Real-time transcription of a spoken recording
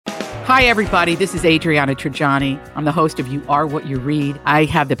Hi, everybody. This is Adriana Trajani. I'm the host of You Are What You Read. I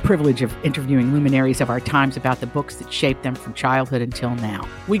have the privilege of interviewing luminaries of our times about the books that shaped them from childhood until now.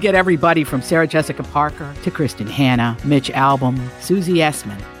 We get everybody from Sarah Jessica Parker to Kristen Hanna, Mitch Albom, Susie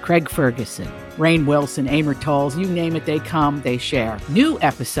Essman, Craig Ferguson, Rainn Wilson, Amor Tolls, you name it, they come, they share. New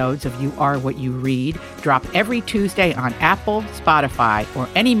episodes of You Are What You Read drop every Tuesday on Apple, Spotify, or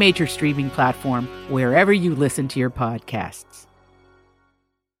any major streaming platform wherever you listen to your podcasts.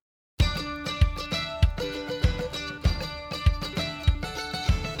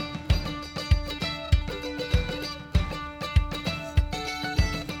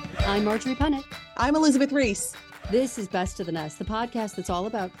 I'm Marjorie Punnett. I'm Elizabeth Reese. This is Best of the Nest, the podcast that's all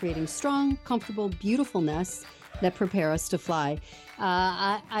about creating strong, comfortable, beautiful nests that prepare us to fly.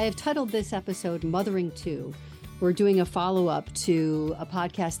 I have titled this episode Mothering 2. We're doing a follow-up to a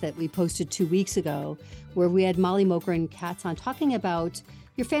podcast that we posted 2 weeks ago where we had Molly Mogren Katz on talking about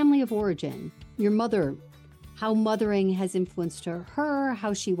your family of origin, your mother, how mothering has influenced her,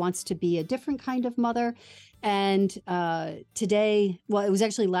 how she wants to be a different kind of mother. And today, well, it was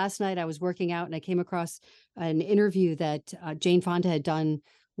actually last night I was working out and I came across an interview that Jane Fonda had done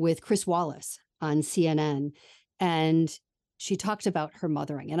with Chris Wallace on CNN. And she talked about her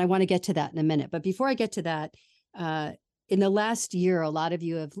mothering. And I want to get to that in a minute. But before I get to that, in the last year, a lot of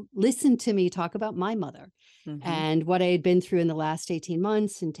you have listened to me talk about my mother and what I had been through in the last 18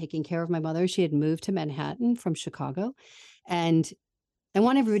 months and taking care of my mother. She had moved to Manhattan from Chicago. And I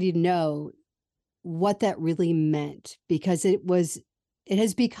want everybody to know what that really meant, because it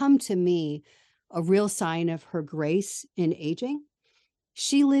has become to me a real sign of her grace in aging.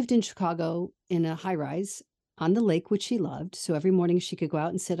 She lived in Chicago in a high rise on the lake, which she loved. So every morning she could go out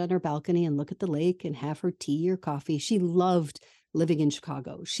and sit on her balcony and look at the lake and have her tea or coffee. She loved living in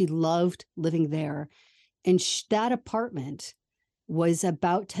Chicago. She loved living there. And that apartment was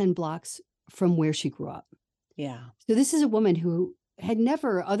about 10 blocks from where she grew up. Yeah. So this is a woman who had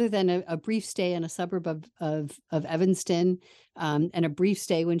never, other than a brief stay in a suburb of Evanston and a brief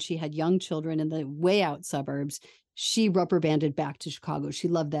stay when she had young children in the way out suburbs, she rubber banded back to Chicago. She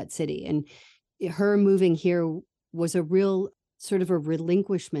loved that city. And her moving here was a real sort of a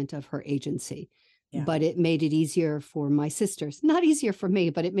relinquishment of her agency. Yeah. But it made it easier for my sisters, not easier for me,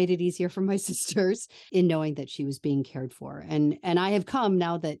 but it made it easier for my sisters in knowing that she was being cared for. And I have come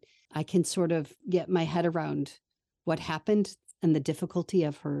now that I can sort of get my head around what happened and the difficulty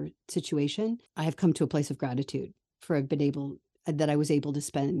of her situation. I have come to a place of gratitude for that I was able to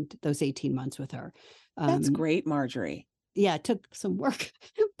spend those 18 months with her. That's great, Marjorie. Yeah, it took some work,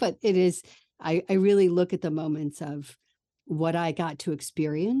 but it is, I really look at the moments of what I got to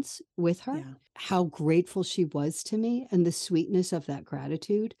experience with her, how grateful she was to me, and the sweetness of that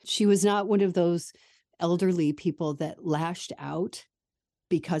gratitude. She was not one of those elderly people that lashed out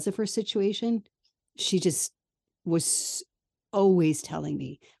because of her situation. She just was always telling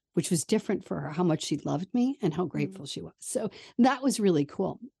me, which was different for her, how much she loved me and how grateful she was. So that was really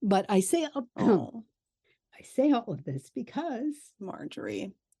cool. But I say all of this because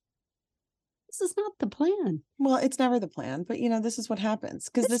Marjorie, this is not the plan. Well, it's never the plan, but this is what happens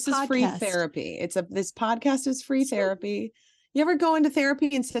because this is free therapy. This podcast is free therapy. You ever go into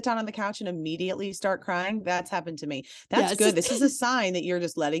therapy and sit down on the couch and immediately start crying? That's happened to me. That's good. This is a sign that you're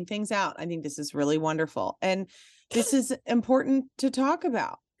just letting things out. I think this is really wonderful. And this is important to talk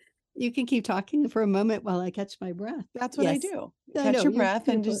about. You can keep talking for a moment while I catch my breath. That's what I do. Catch your breath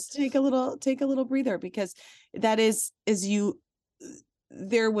and just take a little breather, because that is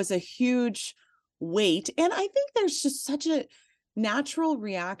there was a huge weight. And I think there's just such a natural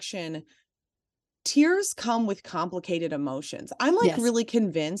reaction. Tears come with complicated emotions. I'm really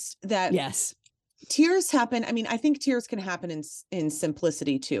convinced that tears happen. I mean, I think tears can happen in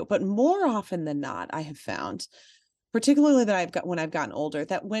simplicity too, but more often than not, I have found, particularly that when I've gotten older,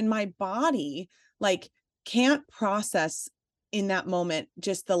 that when my body can't process in that moment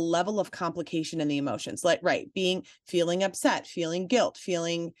just the level of complication and the emotions, feeling upset, feeling guilt,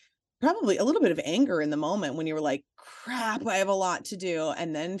 feeling probably a little bit of anger in the moment when you were like, crap, I have a lot to do,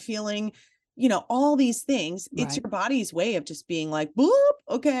 and then feeling all these things. Right. It's your body's way of just being like, boop,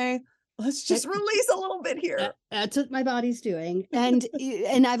 okay, let's just release a little bit here. That's what my body's doing. And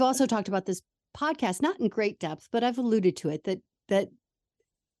I've also talked about this podcast, not in great depth, but I've alluded to it, that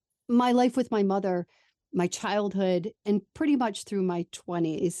my life with my mother, my childhood, and pretty much through my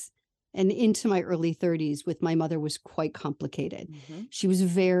 20s and into my early 30s with my mother was quite complicated. Mm-hmm. She was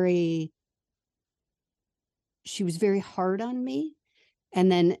very hard on me.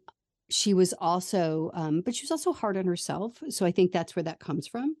 And then she was also, but she was also hard on herself. So I think that's where that comes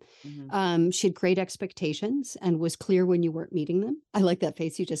from. She had great expectations and was clear when you weren't meeting them. I like that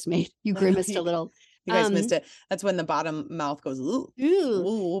face you just made. You grimaced a little. You guys missed it. That's when the bottom mouth goes, ooh,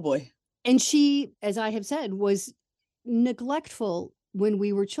 ooh boy. And she, as I have said, was neglectful when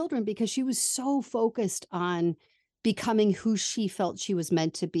we were children because she was so focused on becoming who she felt she was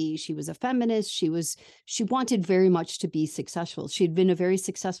meant to be. She was a feminist. She wanted very much to be successful. She had been a very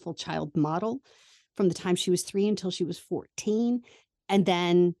successful child model from the time she was 3 until she was 14. And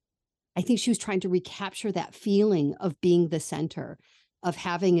then I think she was trying to recapture that feeling of being the center, of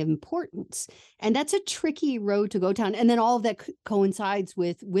having importance. And that's a tricky road to go down. And then all of that coincides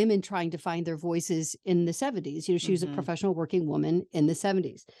with women trying to find their voices in the 70s. You know, she was a professional working woman in the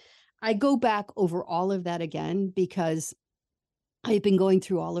 70s. I go back over all of that again because I've been going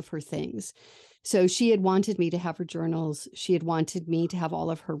through all of her things. So she had wanted me to have her journals. She had wanted me to have all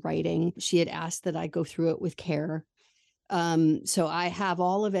of her writing. She had asked that I go through it with care. So I have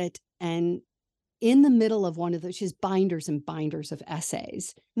all of it. And in the middle of one of those, she has binders and binders of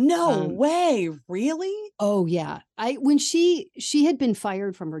essays. No way. Really? Oh yeah. When she had been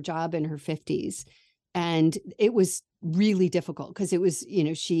fired from her job in her 50s, and it was really difficult because it was, you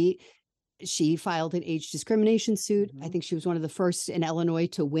know, she filed an age discrimination suit. I think she was one of the first in Illinois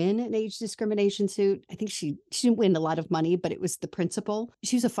to win an age discrimination suit. I think she didn't win a lot of money, but it was the principle.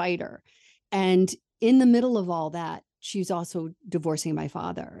 She was a fighter. And in the middle of all that, she was also divorcing my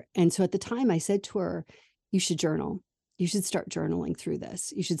father. And so at the time I said to her, you should journal. You should start journaling through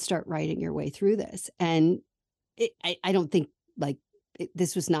this. You should start writing your way through this. And I don't think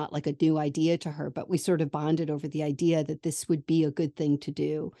this was not like a new idea to her, but we sort of bonded over the idea that this would be a good thing to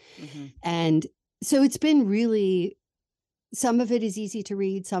do. And so it's been really, some of it is easy to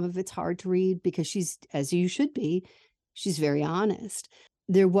read. Some of it's hard to read because she's, as you should be, she's very honest.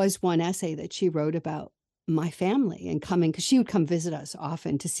 There was one essay that she wrote about my family and coming, because she would come visit us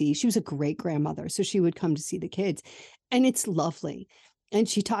often to see, she was a great grandmother. So she would come to see the kids and it's lovely. And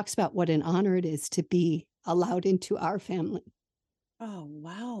she talks about what an honor it is to be allowed into our family. Oh,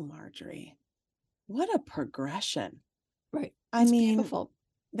 wow, Marjorie. What a progression. Right. I mean, beautiful.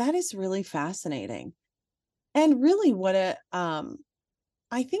 That is really fascinating. And really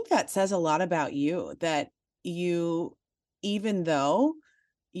I think that says a lot about you, that you, even though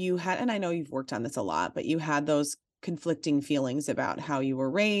you had, and I know you've worked on this a lot, but you had those conflicting feelings about how you were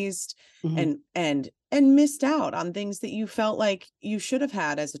raised and missed out on things that you felt like you should have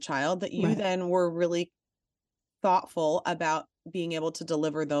had as a child, that you then were really thoughtful about being able to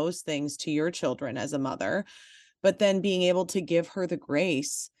deliver those things to your children as a mother, but then being able to give her the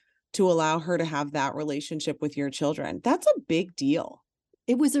grace to allow her to have that relationship with your children. That's a big deal.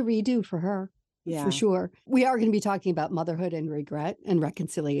 It was a redo for her. Yeah, for sure. We are going to be talking about motherhood and regret and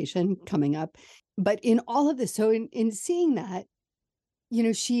reconciliation coming up. But in all of this, so in seeing that, you know,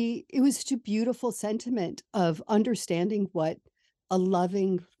 it was such a beautiful sentiment of understanding what a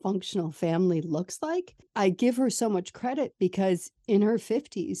loving, functional family looks like. I give her so much credit because in her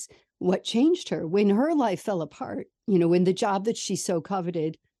 50s, what changed her when her life fell apart, you know, when the job that she so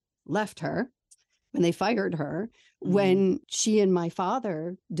coveted left her, when they fired her, when she and my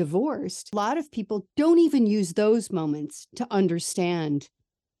father divorced, a lot of people don't even use those moments to understand,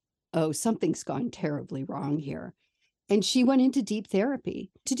 oh, something's gone terribly wrong here. And she went into deep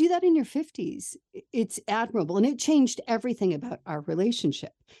therapy. To do that in your 50s, it's admirable. And it changed everything about our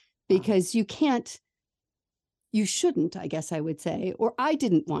relationship because you shouldn't, I guess I would say, or I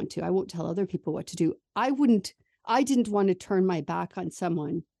didn't want to. I won't tell other people what to do. I didn't want to turn my back on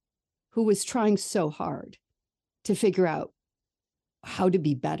someone who was trying so hard to figure out how to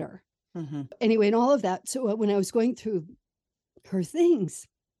be better. Anyway, and all of that. So when I was going through her things,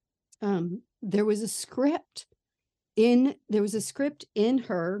 there was a script in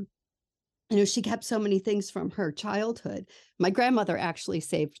her, you know, she kept so many things from her childhood. My grandmother actually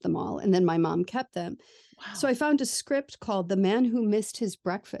saved them all, and then my mom kept them. Wow. So I found a script called The Man Who Missed His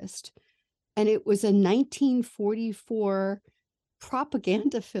Breakfast, and it was a 1944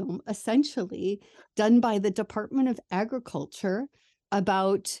 propaganda film, essentially, done by the Department of Agriculture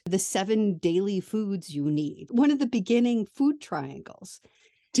about the 7 daily foods you need. One of the beginning food triangles.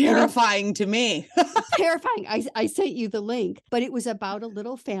 Terrifying to me. Terrifying. I sent you the link, but it was about a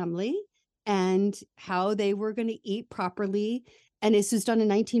little family and how they were going to eat properly. And this was done in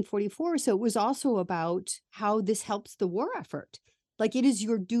 1944. So it was also about how this helps the war effort. Like, it is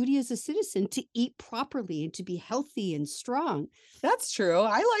your duty as a citizen to eat properly and to be healthy and strong. That's true.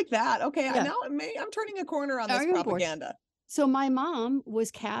 I like that. Okay. Yeah. Now I'm turning a corner on this propaganda. So my mom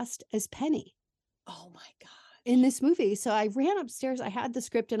was cast as Penny. Oh my God. in this movie. So I ran upstairs. I had the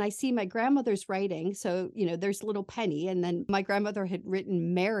script and I see my grandmother's writing. So, there's little Penny. And then my grandmother had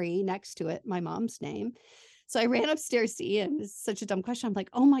written Mary next to it, my mom's name. So I ran upstairs to Ian. It's such a dumb question. I'm like,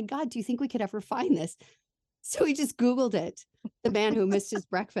 oh my God, do you think we could ever find this? So he just Googled it, the man who missed his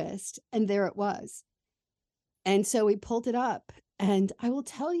breakfast. And there it was. And so we pulled it up. And I will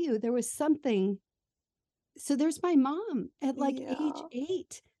tell you, there was something. So there's my mom at age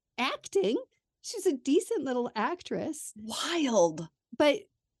 8 acting. She's a decent little actress. Wild. But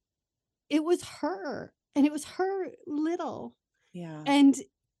it was her. And it was her little. Yeah. And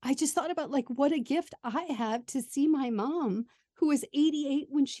I just thought about what a gift I have to see my mom, who was 88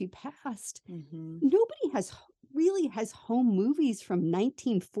 when she passed. Mm-hmm. Nobody really has home movies from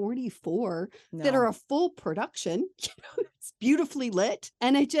 1944 that are a full production. It's beautifully lit.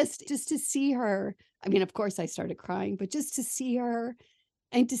 And I just to see her, I mean, of course I started crying, but just to see her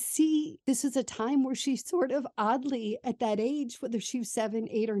and to see this is a time where she sort of oddly at that age, whether she was 7,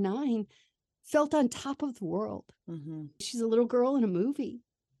 8, or 9, felt on top of the world. Mm-hmm. She's a little girl in a movie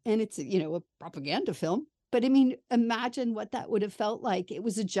and it's, a propaganda film. But I mean, imagine what that would have felt like. It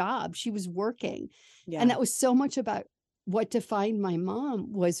was a job. She was working. Yeah. And that was so much about what defined my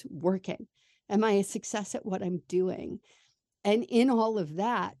mom was working. Am I a success at what I'm doing? And in all of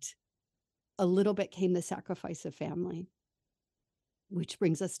that, a little bit came the sacrifice of family, which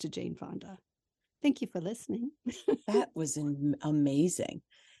brings us to Jane Fonda. Thank you for listening. That was amazing.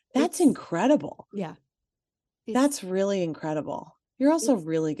 That's incredible. Yeah. That's really incredible. You're also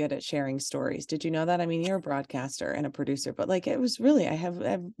really good at sharing stories. Did you know that? I mean, you're a broadcaster and a producer, but it was really,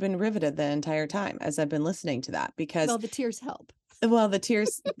 I've been riveted the entire time as I've been listening to that because the tears help. Well, the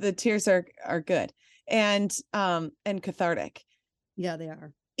tears are good and cathartic. Yeah, they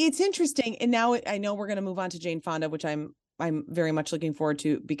are. It's interesting. And now I know we're going to move on to Jane Fonda, which I'm very much looking forward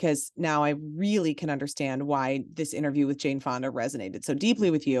to because now I really can understand why this interview with Jane Fonda resonated so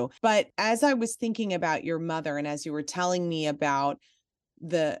deeply with you. But as I was thinking about your mother and as you were telling me about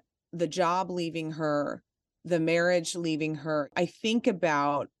the job leaving her, the marriage leaving her, I think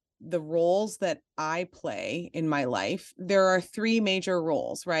about the roles that I play in my life. There are 3 major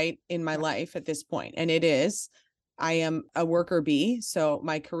roles, right, in my life at this point. And it is, I am a worker bee. So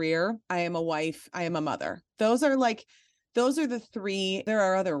my career, I am a wife, I am a mother. Those are the 3. There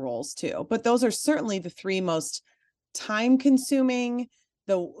are other roles too, but those are certainly the 3 most time consuming,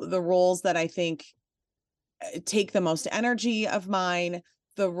 the roles that I think take the most energy of mine,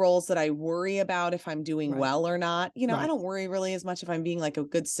 the roles that I worry about if I'm doing well or not. I don't worry really as much if I'm being a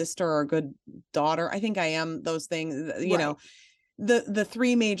good sister or a good daughter. I think I am those things, know. The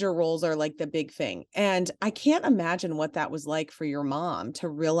 3 major roles are the big thing. And I can't imagine what that was like for your mom to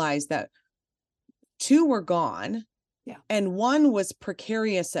realize that 2 were gone. Yeah. And 1 was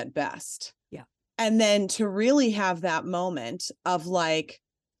precarious at best. Yeah. And then to really have that moment of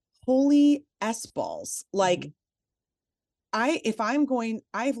holy S-balls,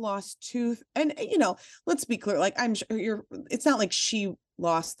 I've lost 2, and let's be clear, I'm sure it's not like she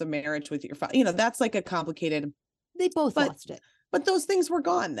lost the marriage with your father, that's a complicated, they both lost it. But those things were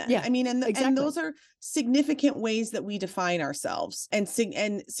gone then. Yeah, I mean, exactly. And those are significant ways that we define ourselves and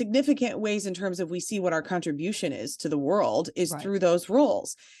significant ways in terms of we see what our contribution is to the world is through those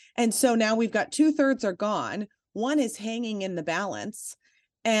roles. And so now we've got 2/3 are gone. 1 is hanging in the balance.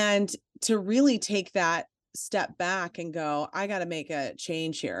 And to really take that step back and go, I got to make a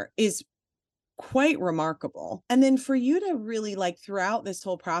change here is quite remarkable. And then for you to really throughout this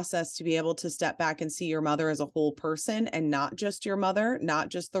whole process to be able to step back and see your mother as a whole person and not just your mother, not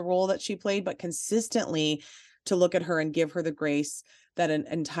just the role that she played, but consistently to look at her and give her the grace that an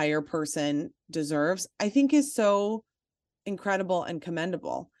entire person deserves, I think is so incredible and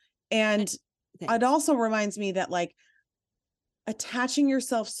commendable. And it also reminds me that attaching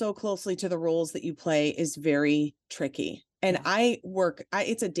yourself so closely to the roles that you play is very tricky. And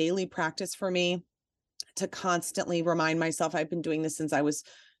it's a daily practice for me to constantly remind myself. I've been doing this since I was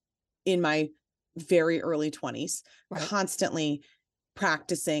in my very early 20s, constantly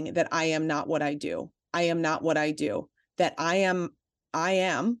practicing that I am not what I do. I am not what I do, that I am.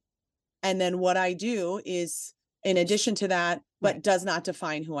 And then what I do is in addition to that, but does not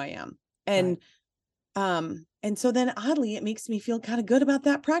define who I am. And, and so then oddly, it makes me feel kind of good about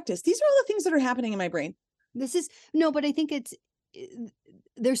that practice. These are all the things that are happening in my brain. But I think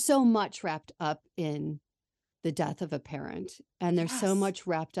there's so much wrapped up in the death of a parent, and there's so much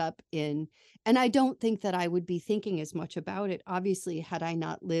wrapped up in, and I don't think that I would be thinking as much about it, obviously, had I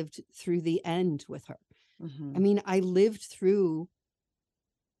not lived through the end with her. Mm-hmm. I mean, I lived through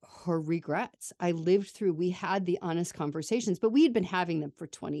her regrets. We had the honest conversations, but we had been having them for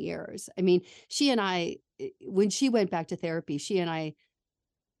 20 years. I mean, she and I, when she went back to therapy, she and I,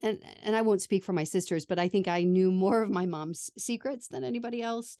 and I won't speak for my sisters, but I think I knew more of my mom's secrets than anybody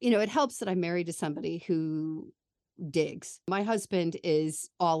else. It helps that I'm married to somebody who digs. My husband is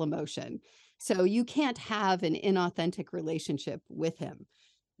all emotion. So you can't have an inauthentic relationship with him.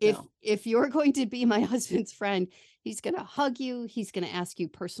 If you're going to be my husband's friend, he's going to hug you. He's going to ask you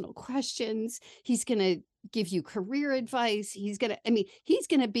personal questions. He's going to give you career advice. He's going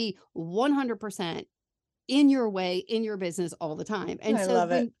to be 100% in your way, in your business all the time. And I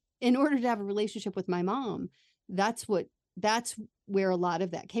love it. In order to have a relationship with my mom, that's where a lot of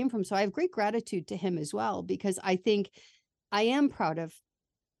that came from. So I have great gratitude to him as well, because I think I am proud of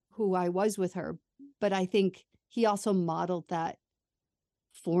who I was with her, but I think he also modeled that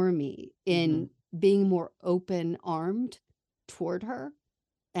for me in being more open-armed toward her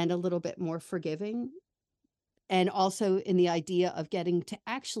and a little bit more forgiving. And also in the idea of getting to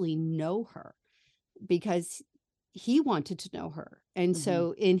actually know her, because he wanted to know her. And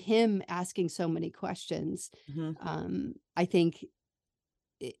so in him asking so many questions, I think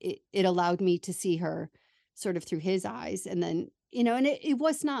it allowed me to see her sort of through his eyes. And then, and it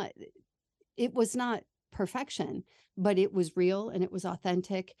was not perfection, but it was real and it was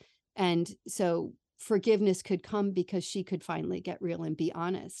authentic. And so forgiveness could come because she could finally get real and be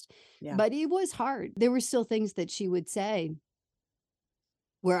honest. Yeah. But it was hard. There were still things that she would say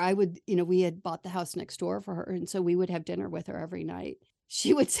where I would, we had bought the house next door for her. And so we would have dinner with her every night.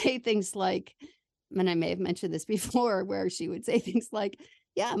 She would say things like, and I may have mentioned this before, where she would say things like,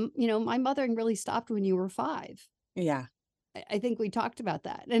 yeah, my mothering really stopped when you were 5. Yeah. I think we talked about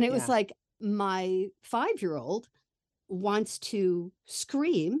that. And it was like, my 5-year-old wants to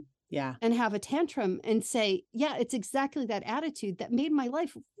scream and have a tantrum and say, yeah, it's exactly that attitude that made my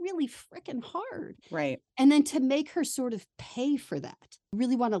life really freaking hard. Right. And then to make her sort of pay for that,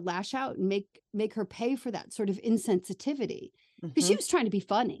 really want to lash out and make her pay for that sort of insensitivity. Because she was trying to be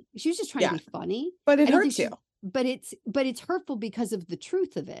funny. She was just trying to be funny. But it hurts you. But it's hurtful because of the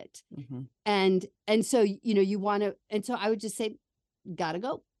truth of it. And so, you want to, and so I would just say, gotta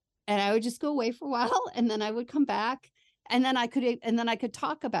go. And I would just go away for a while, and then I would come back, and then I could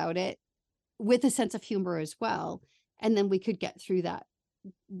talk about it with a sense of humor as well. And then we could get through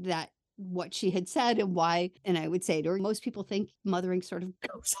that what she had said and why. And I would say to her, most people think mothering sort of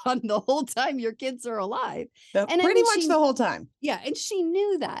goes on the whole time your kids are alive. And pretty much the whole time. Yeah. And she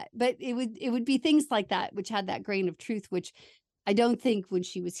knew that, but it would be things like that, which had that grain of truth, which I don't think when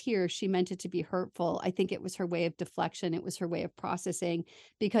she was here, she meant it to be hurtful. I think it was her way of deflection. It was her way of processing,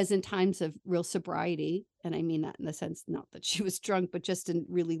 because in times of real sobriety, and I mean that in the sense, not that she was drunk, but just in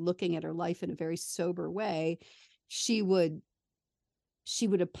really looking at her life in a very sober way, she would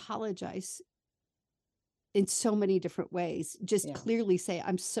apologize in so many different ways, just clearly say,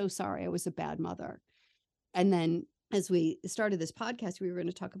 I'm so sorry, I was a bad mother. And then as we started this podcast, we were going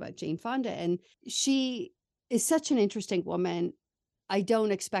to talk about Jane Fonda, and she is such an interesting woman. I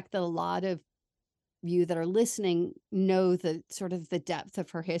don't expect that a lot of you that are listening know the sort of the depth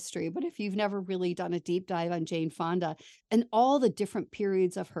of her history, but if you've never really done a deep dive on Jane Fonda and all the different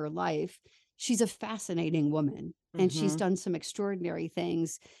periods of her life, she's a fascinating woman, and she's done some extraordinary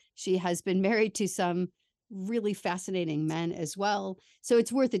things. She has been married to some really fascinating men as well. So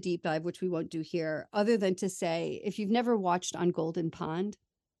it's worth a deep dive, which we won't do here, other than to say, if you've never watched On Golden Pond,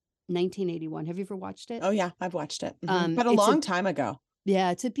 1981. Have you ever watched it? Oh yeah, I've watched it, but a long time ago.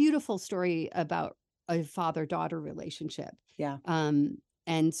 Yeah, it's a beautiful story about a father-daughter relationship. Yeah.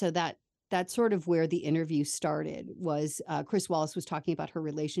 And so that's sort of where the interview started. Was Chris Wallace was talking about her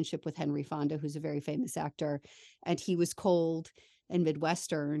relationship with Henry Fonda, who's a very famous actor, and he was cold and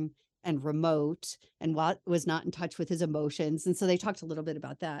Midwestern and remote and was not in touch with his emotions. And so they talked a little bit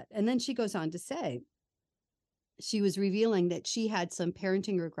about that. And then she goes on to say, she was revealing that she had some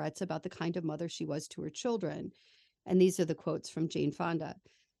parenting regrets about the kind of mother she was to her children. And these are the quotes from Jane Fonda.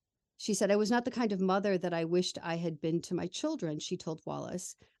 She said, I was not the kind of mother that I wished I had been to my children, she told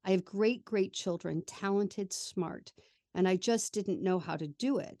Wallace. I have great, great children, talented, smart, and I just didn't know how to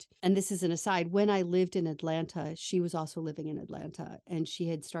do it. And this is an aside. When I lived in Atlanta, she was also living in Atlanta, and she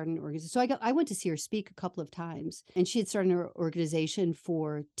had started an organization. So I went to see her speak a couple of times, and she had started an organization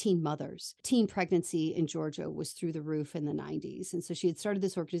for teen mothers. Teen pregnancy in Georgia was through the roof in the 90s. And so she had started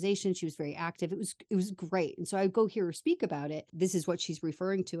this organization. She was very active. It was great. And so I would go hear her speak about it. This is what she's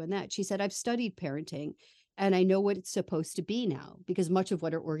referring to in that. She said, I've studied parenting, and I know what it's supposed to be now, because much of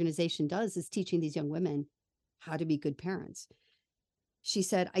what her organization does is teaching these young women how to be good parents. She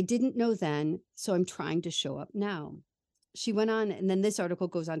said, I didn't know then, so I'm trying to show up now. She went on, and then this article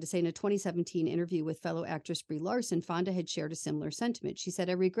goes on to say, in a 2017 interview with fellow actress Brie Larson, Fonda had shared a similar sentiment. She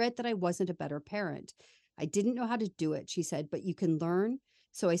said, I regret that I wasn't a better parent. I didn't know how to do it, she said, but you can learn.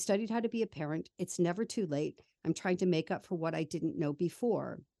 So I studied how to be a parent. It's never too late. I'm trying to make up for what I didn't know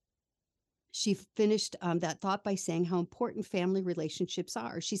before. She finished that thought by saying how important family relationships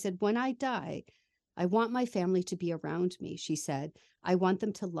are. She said, when I die, I want my family to be around me. She said, I want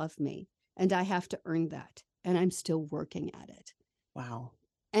them to love me, and I have to earn that. And I'm still working at it. Wow.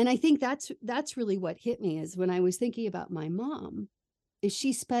 And I think that's really what hit me is when I was thinking about my mom, is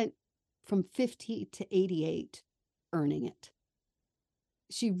she spent from 50 to 88 earning it.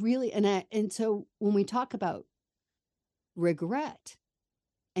 She really, and so when we talk about regret,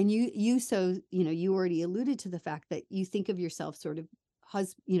 and you already alluded to the fact that you think of yourself sort of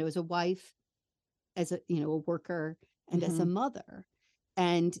as a wife, as a worker, and as a mother.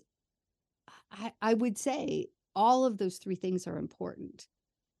 And I would say all of those three things are important,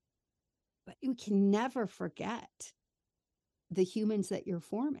 but you can never forget the humans that you're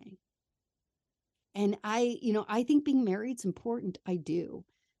forming. And I think being married is important. I do.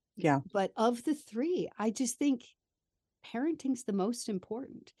 Yeah. But of the three, I just think parenting's the most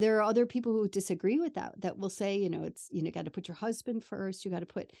important. There are other people who disagree with that will say, it's, got to put your husband first. You got to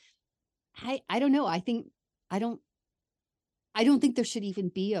put, I don't know. I don't think there should even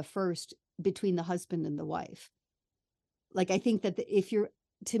be a first between the husband and the wife. Like, I think that if you're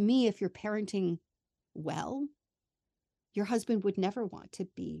parenting well, your husband would never want to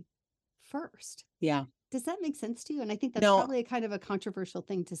be first. Yeah. Does that make sense to you? And I think that's probably a kind of a controversial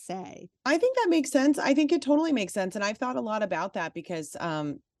thing to say. I think that makes sense. I think it totally makes sense. And I've thought a lot about that because,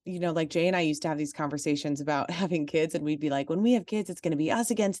 like Jay and I used to have these conversations about having kids, and we'd be like, when we have kids, it's going to be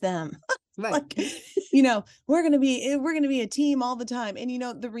us against them. Right. Like, we're going to be a team all the time. And,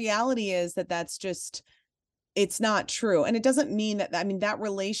 the reality is that's just, it's not true. And it doesn't mean that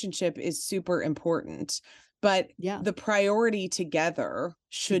relationship is super important. But the priority together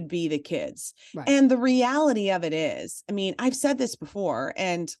should be the kids. Right. And the reality of it is, I've said this before,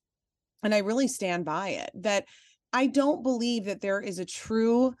 and I really stand by it, that I don't believe that there is a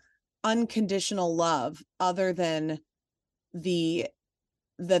true unconditional love other than the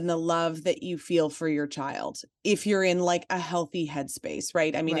love that you feel for your child. If you're in like a healthy headspace,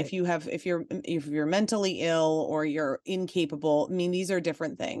 right? Right. If you're mentally ill or you're incapable, these are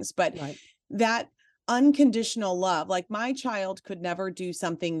different things, but that unconditional love, like my child could never do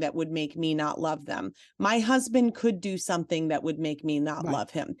something that would make me not love them. My husband could do something that would make me not love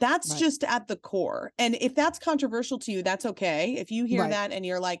him. That's just at the core. And if that's controversial to you, that's okay. If you hear that and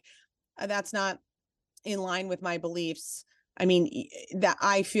you're like, that's not in line with my beliefs, that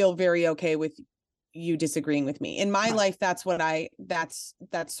I feel very okay with you disagreeing with me. In my life, that's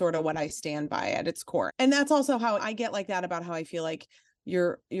sort of what I stand by at its core. And that's also how I get like that about how I feel like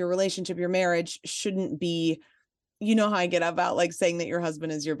your relationship, your marriage shouldn't be, how I get about like saying that your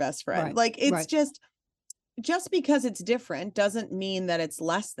husband is your best friend. Right. Like it's just because it's different doesn't mean that it's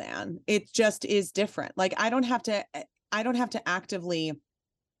less than. It just is different. Like I don't have to actively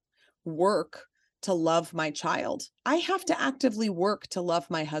work to love my child. I have to actively work to love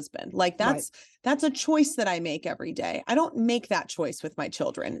my husband. Like that's a choice that I make every day. I don't make that choice with my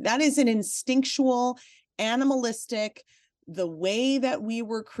children. That is an instinctual, animalistic, the way that we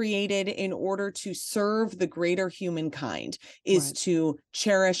were created in order to serve the greater humankind is to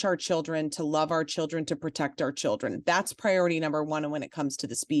cherish our children, to love our children, to protect our children. That's priority number one when it comes to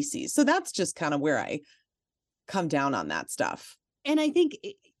the species. So that's just kind of where I come down on that stuff. And I think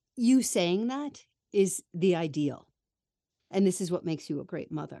you saying that is the ideal. And this is what makes you a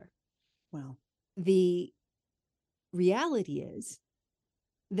great mother. Well, the reality is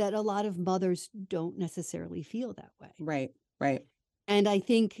that a lot of mothers don't necessarily feel that way. Right. And I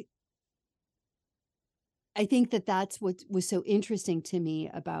think that that's what was so interesting to me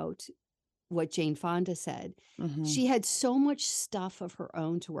about what Jane Fonda said. Mm-hmm. She had so much stuff of her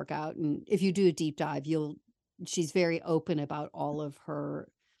own to work out. And if you do a deep dive, she's very open about all of her,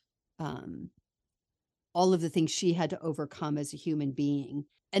 all of the things she had to overcome as a human being.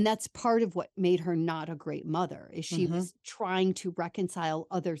 And that's part of what made her not a great mother, is she was trying to reconcile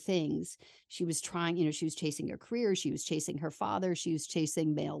other things. She was trying, she was chasing her career. She was chasing her father. She was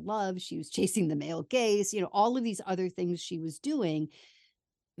chasing male love. She was chasing the male gaze. All of these other things she was doing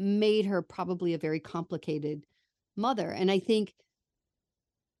made her probably a very complicated mother. And I think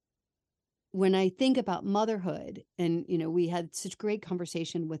when I think about motherhood, and, we had such great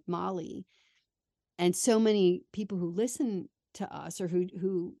conversation with Molly, and so many people who listen to us or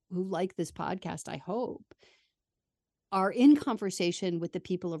who like this podcast, I hope, are in conversation with the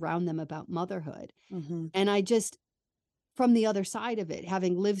people around them about motherhood. Mm-hmm. And I just, from the other side of it,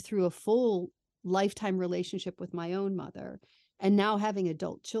 having lived through a full lifetime relationship with my own mother and now having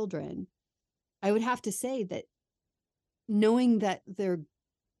adult children, I would have to say that knowing that they're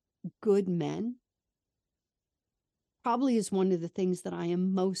good men probably is one of the things that I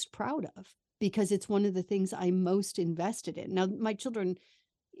am most proud of, because it's one of the things I'm most invested in. Now, my children,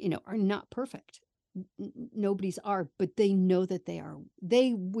 are not perfect. Nobody's are, but they know that they are.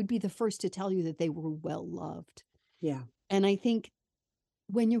 They would be the first to tell you that they were well loved. Yeah. And I think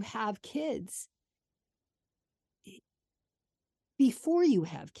when you have kids, before you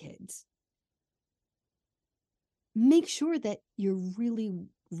have kids, make sure that you're really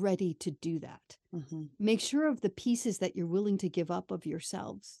ready to do that. Mm-hmm. Make sure of the pieces that you're willing to give up of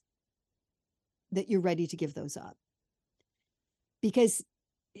yourselves, that you're ready to give those up. Because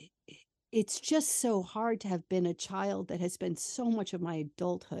it's just so hard to have been a child that has spent so much of my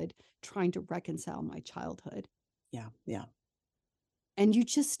adulthood trying to reconcile my childhood. Yeah. Yeah. And you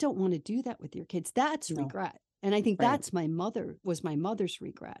just don't want to do that with your kids. That's regret. And I think that's my mother's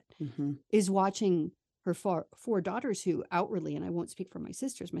regret, is watching her four daughters who outwardly, and I won't speak for my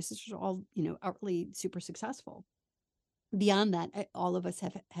sisters are all, outwardly super successful. Beyond that, all of us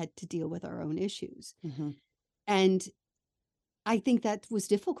have had to deal with our own issues. And I think that was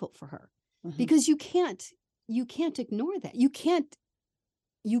difficult for her, because you can't ignore that.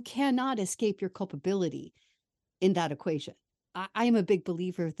 You cannot escape your culpability in that equation. I am a big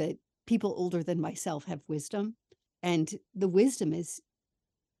believer that people older than myself have wisdom. And the wisdom is,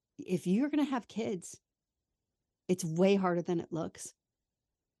 if you're going to have kids, it's way harder than it looks.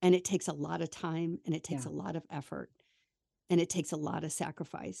 And it takes a lot of time, and it takes a lot of effort, and it takes a lot of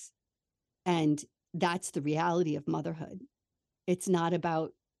sacrifice. And that's the reality of motherhood. It's not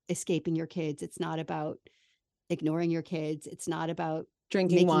about escaping your kids. It's not about ignoring your kids. It's not about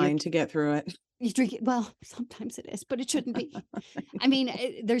drinking wine to get through it. You drink it. Well, sometimes it is, but it shouldn't be. I mean,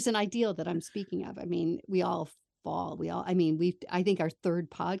 there's an ideal that I'm speaking of. I mean, we all fall. I think our third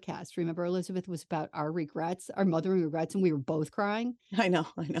podcast, remember, Elizabeth, was about our regrets, our mothering regrets, and we were both crying. I know.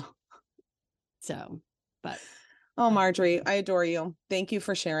 So, but. Oh, Marjorie, I adore you. Thank you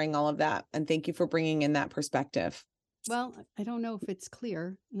for sharing all of that. And thank you for bringing in that perspective. Well, I don't know if it's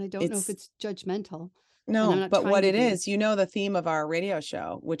clear, and I don't know if it's judgmental. No, but what it is, the theme of our radio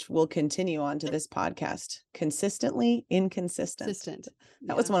show, which will continue on to this podcast, consistently inconsistent.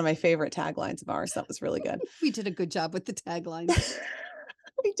 That was one of my favorite taglines of ours. That was really good. We did a good job with the tagline.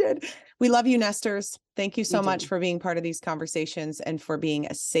 We did. We love you, Nesters. Thank you so much for being part of these conversations and for being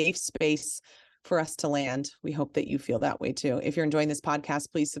a safe space for us to land. We hope that you feel that way too. If you're enjoying this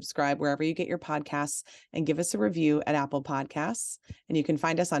podcast, please subscribe wherever you get your podcasts and give us a review at Apple Podcasts. And you can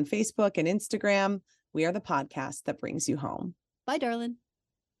find us on Facebook and Instagram. We are the podcast that brings you home. Bye, darling.